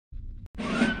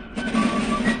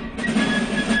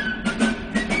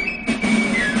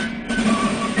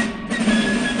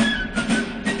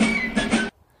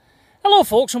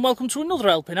Hello folks, and welcome to another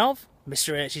helping of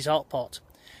Mr H's Hot Pot.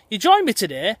 You join me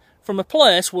today from a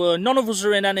place where none of us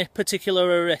are in any particular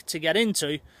hurry to get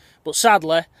into, but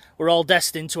sadly we're all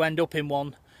destined to end up in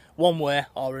one way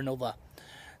or another.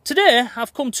 Today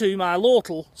I've come to my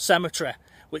local cemetery,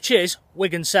 which is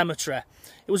Wigan Cemetery.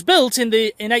 It was built in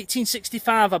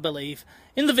 1865, I believe,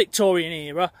 in the Victorian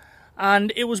era,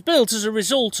 and it was built as a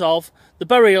result of the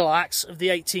Burial Acts of the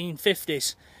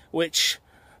 1850s, which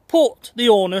put the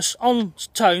onus on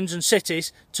towns and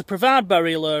cities to provide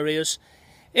burial areas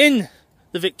in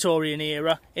the Victorian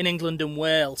era in England and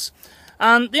Wales.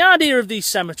 And the idea of these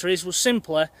cemeteries was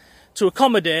simply to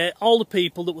accommodate all the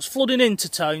people that was flooding into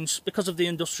towns because of the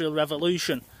Industrial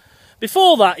Revolution.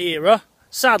 Before that era,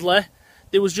 sadly,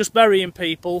 there was just burying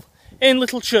people in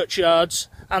little churchyards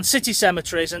and city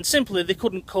cemeteries, and simply they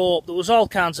couldn't cope. There was all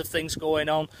kinds of things going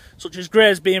on, such as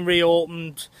graves being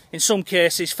reopened, in some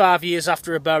cases 5 years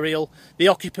after a burial, the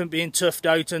occupant being turfed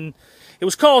out, and it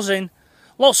was causing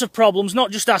lots of problems,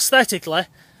 not just aesthetically,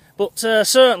 but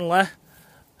certainly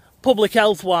public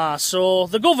health wise. So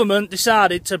the government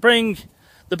decided to bring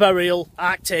the Burial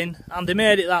Act in, and they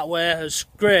made it that way, as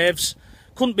graves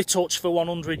couldn't be touched for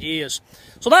 100 years.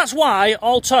 So that's why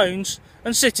all towns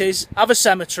and cities have a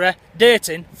cemetery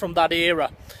dating from that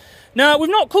era. Now, we've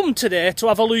not come today to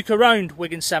have a look around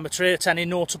Wigan Cemetery at any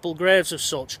notable graves as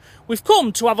such. We've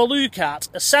come to have a look at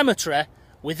a cemetery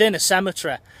within a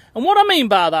cemetery. And what I mean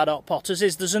by that, Hot Potters,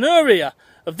 is there's an area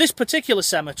of this particular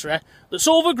cemetery that's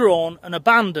overgrown and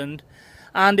abandoned,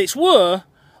 and it's where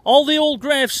all the old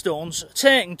gravestones are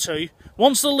taken to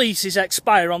once the leases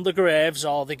expire on the graves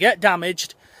or they get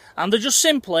damaged, and they're just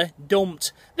simply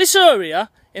dumped. This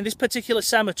area in this particular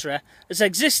cemetery has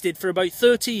existed for about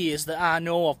 30 years that I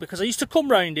know of, because I used to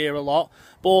come round here a lot,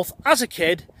 both as a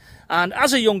kid and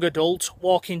as a young adult,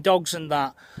 walking dogs and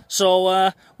that. So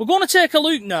we're going to take a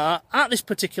look now at this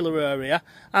particular area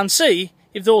and see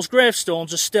if those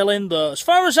gravestones are still in there. As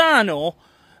far as I know,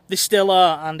 they still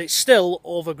are, and it's still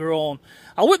overgrown.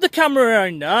 I'll whip the camera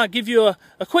around now, give you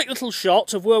a quick little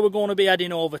shot of where we're going to be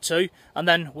heading over to, and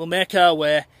then we'll make our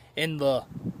way in there.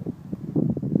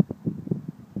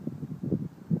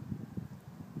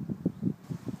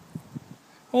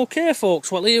 Okay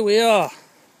folks, well here we are.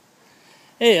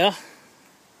 Here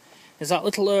is that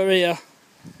little area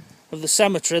of the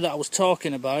cemetery that I was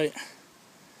talking about,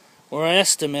 where I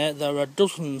estimate there are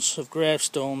dozens of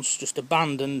gravestones just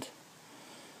abandoned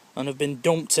and have been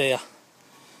dumped here.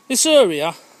 This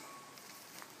area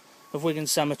of Wigan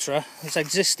Cemetery has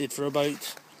existed for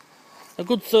about a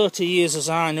good 30 years as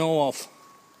I know of.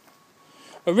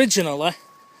 Originally,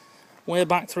 way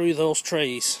back through those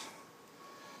trees,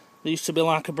 there used to be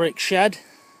like a brick shed,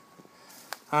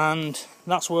 and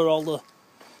that's where all the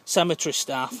cemetery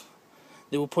staff,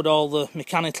 they would put all the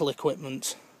mechanical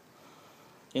equipment,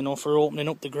 you know, for opening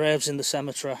up the graves in the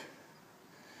cemetery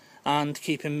and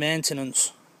keeping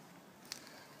maintenance.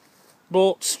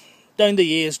 But down the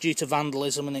years, due to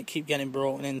vandalism and it keep getting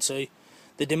broken into,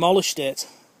 they demolished it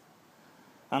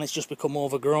and it's just become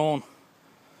overgrown.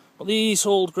 But these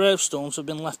old gravestones have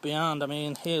been left behind. I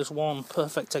mean, here's one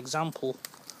perfect example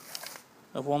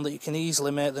of one that you can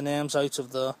easily make the names out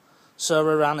of there.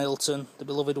 Sarah Ann Hilton, the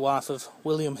beloved wife of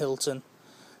William Hilton,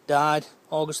 died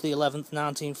August the 11th,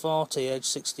 1940, aged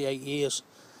 68 years.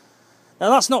 Now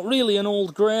that's not really an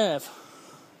old grave,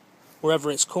 wherever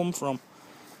it's come from.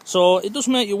 So it does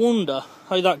make you wonder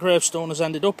how that gravestone has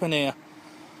ended up in here.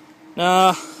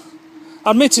 Now,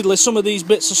 admittedly some of these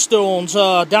bits of stones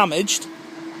are damaged,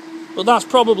 but that's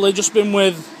probably just been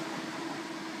with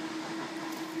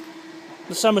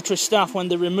the cemetery staff when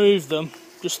they removed them,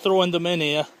 just throwing them in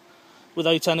here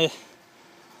without any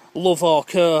love or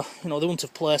care. You know, they wouldn't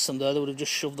have placed them there, they would have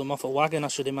just shoved them off a wagon, I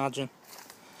should imagine.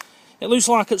 It looks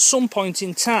like at some point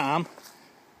in time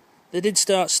they did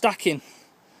start stacking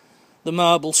the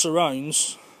marble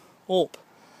surrounds up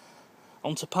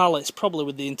onto pallets, probably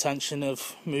with the intention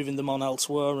of moving them on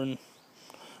elsewhere and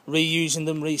reusing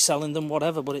them, reselling them,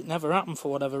 whatever, but it never happened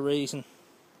for whatever reason.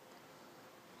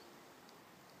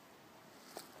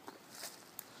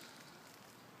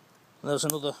 There's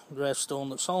another gravestone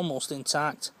that's almost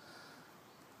intact.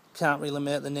 Can't really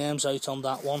make the names out on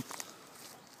that one.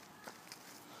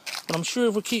 But I'm sure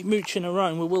if we keep mooching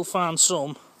around we will find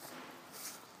some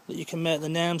that you can make the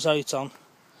names out on.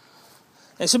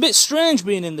 It's a bit strange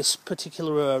being in this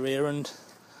particular area and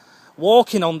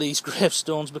walking on these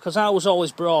gravestones, because I was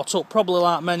always brought up, probably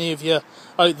like many of you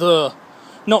out there,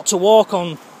 not to walk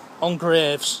on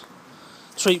graves.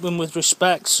 Treat them with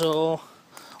respect, so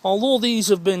although these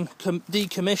have been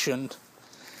decommissioned,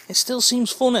 it still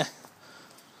seems funny,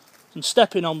 and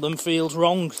stepping on them feels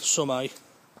wrong somehow.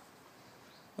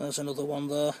 There's another one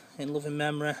there, in loving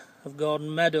memory of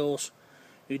Gordon Meadows,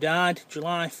 who died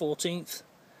July 14th,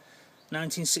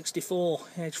 1964,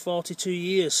 aged 42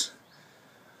 years.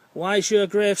 Why is your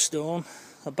gravestone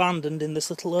abandoned in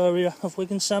this little area of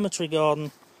Wigan Cemetery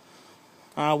garden?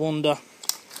 I wonder.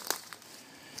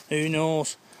 Who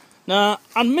knows? Now,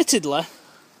 admittedly,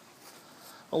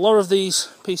 a lot of these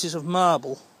pieces of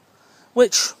marble,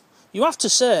 which you have to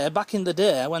say, back in the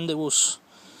day when they was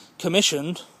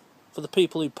commissioned for the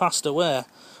people who passed away,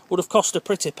 would have cost a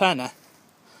pretty penny.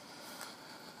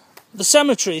 The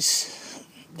cemeteries,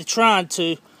 they tried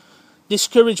to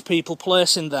discourage people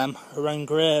placing them around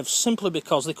graves simply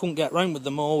because they couldn't get round with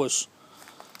the mowers.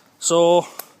 So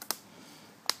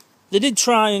they did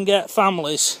try and get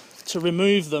families to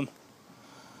remove them,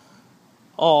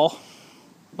 or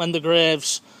when the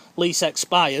grave's lease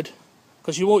expired,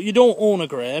 because you don't own a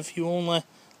grave, you only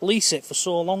lease it for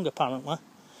so long apparently.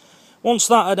 Once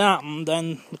that had happened,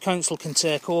 then the council can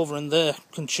take over and they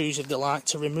can choose if they like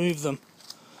to remove them.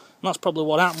 And that's probably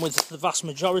what happened with the vast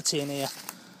majority in here.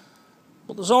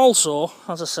 But there's also,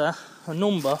 as I say, a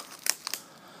number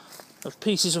of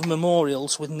pieces of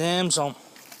memorials with names on.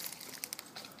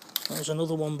 There's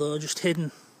another one there, just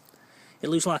hidden. It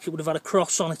looks like it would have had a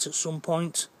cross on it at some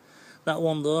point. That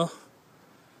one there.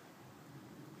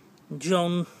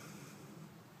 John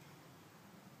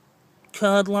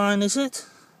Cardline, is it?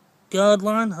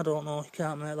 Gardline? I don't know, you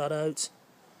can't make that out.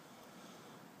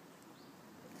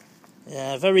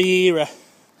 Yeah, very eerie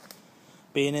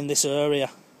being in this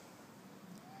area.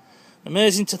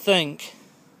 Amazing to think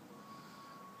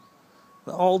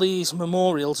that all these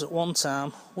memorials at one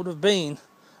time would have been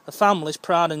a family's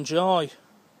pride and joy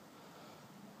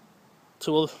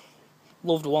to a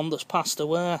loved one that's passed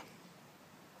away.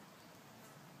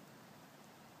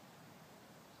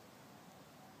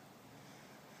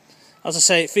 As I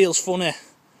say, it feels funny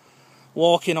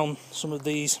walking on some of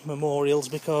these memorials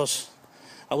because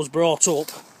I was brought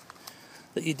up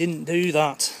that you didn't do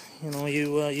that. You know,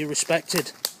 you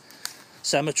respected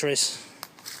cemeteries.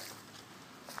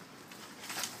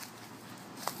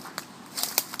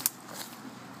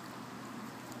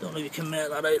 Don't know if you can make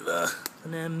that out there. The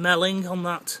name Melling on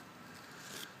that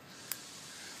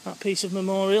piece of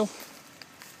memorial.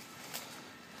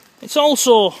 It's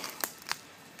also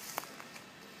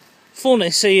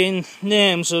funny seeing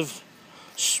names of,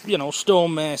 you know,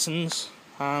 stonemasons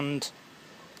and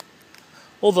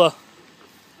other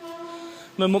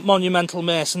monumental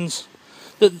masons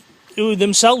who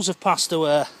themselves have passed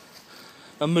away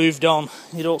and moved on.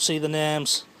 You don't see the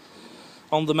names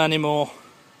on them anymore.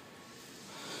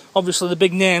 Obviously the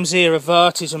big names here are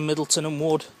Verties and Middleton and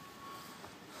Wood.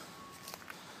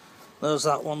 There's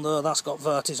that one there, that's got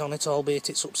Verties on it, albeit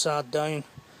it's upside down.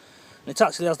 And it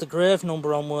actually has the grave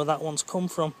number on where that one's come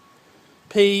from.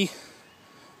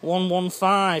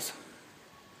 P115.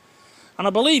 And I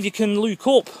believe you can look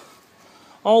up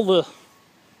all the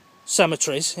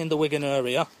cemeteries in the Wigan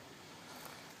area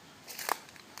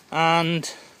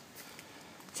and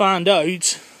find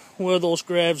out where those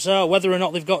graves are, whether or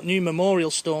not they've got new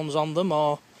memorial stones on them,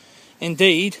 or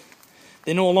indeed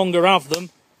they no longer have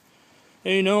them.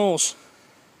 Who knows?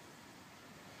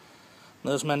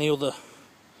 There's many other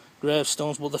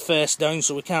gravestones, but they're face down,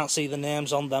 so we can't see the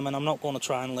names on them, and I'm not going to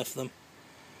try and lift them.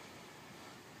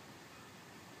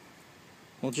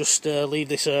 We'll just leave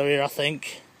this area, I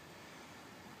think,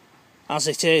 as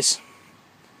it is.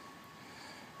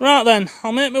 Right then,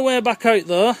 I'll make my way back out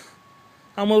there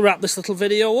and we'll wrap this little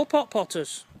video up, Hot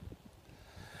Potters.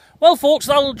 Well folks,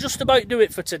 that'll just about do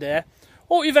it for today.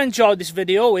 Hope you've enjoyed this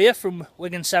video here from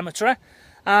Wigan Cemetery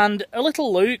and a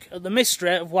little look at the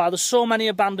mystery of why there's so many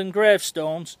abandoned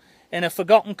gravestones in a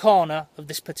forgotten corner of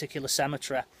this particular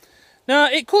cemetery. Now,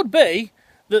 it could be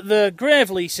that the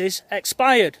grave leases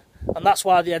expired and that's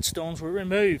why the headstones were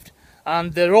removed,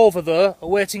 and they're over there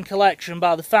awaiting collection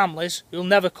by the families who'll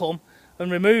never come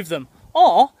and remove them.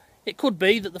 Or it could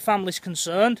be that the families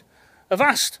concerned have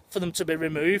asked for them to be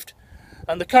removed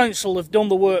and the council have done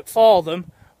the work for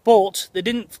them, but they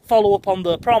didn't follow up on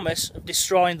their promise of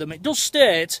destroying them. It does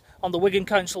state on the Wigan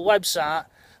Council website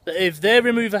that if they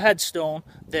remove a headstone,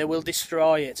 they will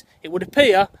destroy it. It would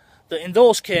appear that in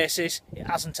those cases it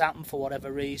hasn't happened for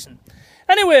whatever reason.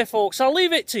 Anyway folks, I'll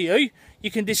leave it to you. You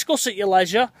can discuss at your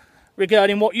leisure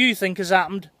regarding what you think has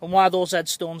happened and why those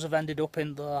headstones have ended up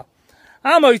in there.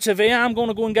 I'm out of here, I'm going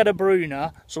to go and get a brew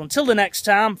now. So until the next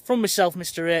time, from myself,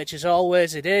 Mr. H, as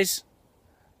always, it is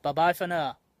bye-bye for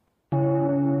now.